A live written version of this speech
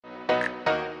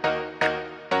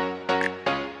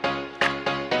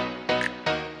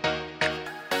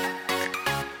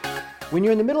When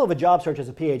you're in the middle of a job search as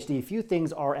a PhD, few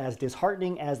things are as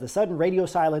disheartening as the sudden radio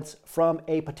silence from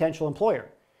a potential employer.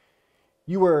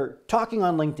 You were talking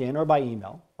on LinkedIn or by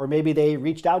email, or maybe they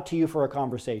reached out to you for a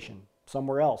conversation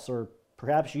somewhere else, or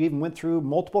perhaps you even went through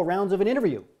multiple rounds of an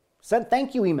interview, sent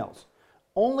thank you emails,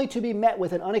 only to be met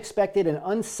with an unexpected and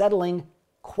unsettling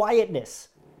quietness.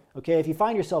 Okay, if you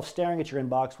find yourself staring at your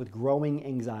inbox with growing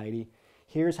anxiety,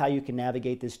 here's how you can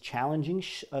navigate this challenging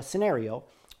scenario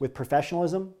with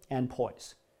professionalism and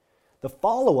poise. The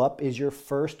follow-up is your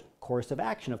first course of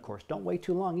action, of course. Don't wait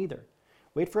too long either.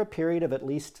 Wait for a period of at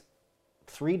least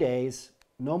 3 days,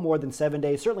 no more than 7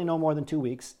 days, certainly no more than 2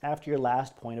 weeks after your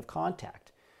last point of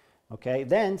contact. Okay,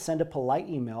 then send a polite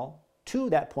email to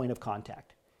that point of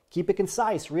contact. Keep it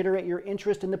concise, reiterate your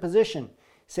interest in the position,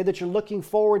 say that you're looking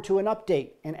forward to an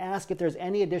update, and ask if there's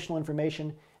any additional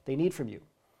information they need from you.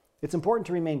 It's important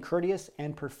to remain courteous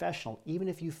and professional, even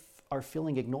if you are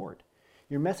feeling ignored.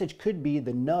 Your message could be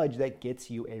the nudge that gets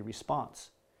you a response.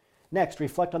 Next,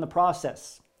 reflect on the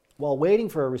process. While waiting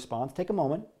for a response, take a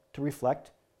moment to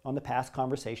reflect on the past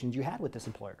conversations you had with this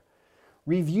employer.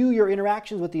 Review your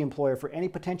interactions with the employer for any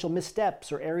potential missteps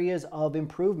or areas of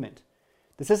improvement.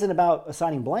 This isn't about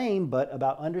assigning blame, but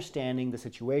about understanding the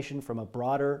situation from a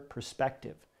broader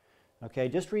perspective. Okay,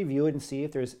 just review it and see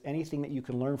if there's anything that you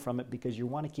can learn from it, because you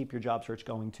want to keep your job search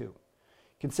going too.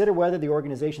 Consider whether the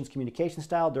organization's communication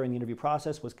style during the interview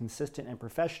process was consistent and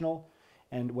professional,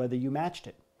 and whether you matched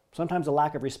it. Sometimes a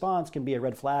lack of response can be a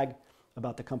red flag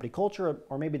about the company culture,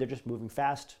 or maybe they're just moving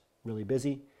fast, really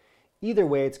busy. Either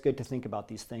way, it's good to think about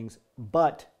these things,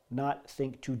 but not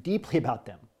think too deeply about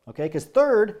them. Okay, because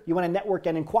third, you want to network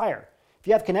and inquire. If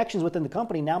you have connections within the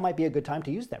company, now might be a good time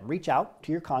to use them. Reach out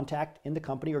to your contact in the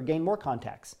company or gain more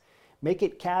contacts. Make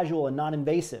it casual and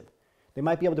non-invasive. They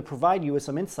might be able to provide you with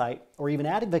some insight or even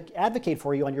advocate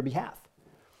for you on your behalf.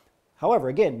 However,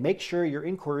 again, make sure your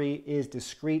inquiry is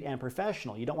discreet and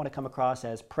professional. You don't want to come across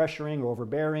as pressuring or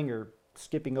overbearing or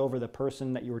skipping over the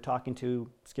person that you were talking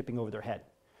to, skipping over their head.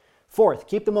 Fourth,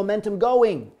 keep the momentum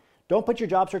going. Don't put your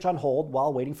job search on hold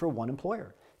while waiting for one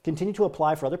employer. Continue to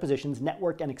apply for other positions,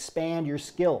 network, and expand your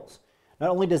skills. Not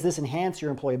only does this enhance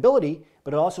your employability,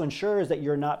 but it also ensures that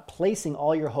you're not placing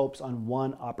all your hopes on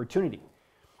one opportunity.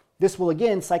 This will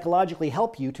again psychologically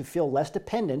help you to feel less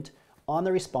dependent on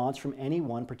the response from any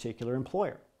one particular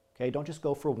employer. Okay, don't just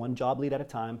go for one job lead at a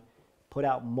time. Put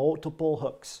out multiple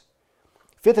hooks.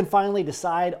 Fifth and finally,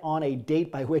 decide on a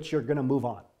date by which you're going to move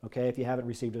on, okay, if you haven't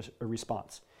received a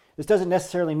response. This doesn't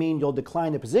necessarily mean you'll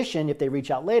decline the position if they reach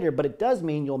out later, but it does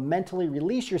mean you'll mentally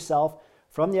release yourself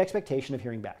from the expectation of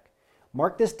hearing back.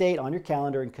 Mark this date on your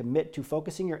calendar and commit to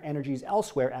focusing your energies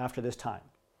elsewhere after this time.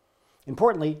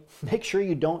 Importantly, make sure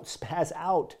you don't spaz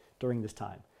out during this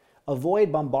time.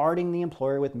 Avoid bombarding the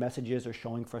employer with messages or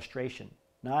showing frustration.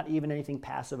 Not even anything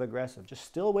passive-aggressive. Just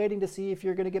still waiting to see if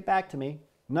you're going to get back to me.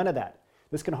 None of that.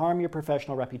 This can harm your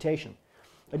professional reputation.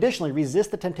 Additionally, resist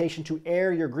the temptation to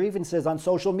air your grievances on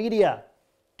social media.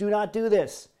 Do not do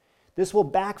this. This will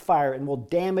backfire and will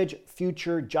damage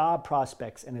future job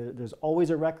prospects, and there's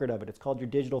always a record of it. It's called your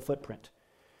digital footprint.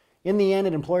 In the end,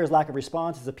 an employer's lack of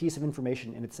response is a piece of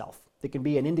information in itself. It can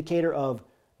be an indicator of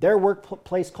their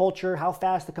workplace culture, how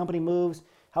fast the company moves,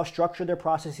 how structured their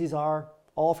processes are,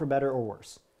 all for better or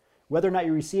worse. Whether or not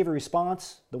you receive a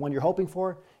response, the one you're hoping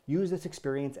for, use this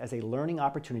experience as a learning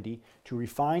opportunity to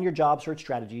refine your job search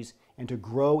strategies and to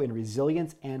grow in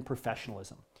resilience and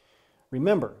professionalism.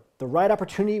 Remember, the right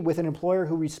opportunity with an employer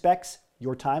who respects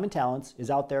your time and talents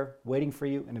is out there waiting for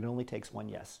you, and it only takes one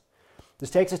yes. This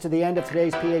takes us to the end of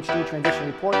today's PhD Transition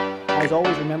Report. As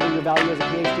always, remember your value as a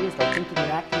PhD and start thinking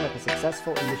and acting like a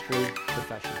successful industry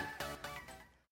professional.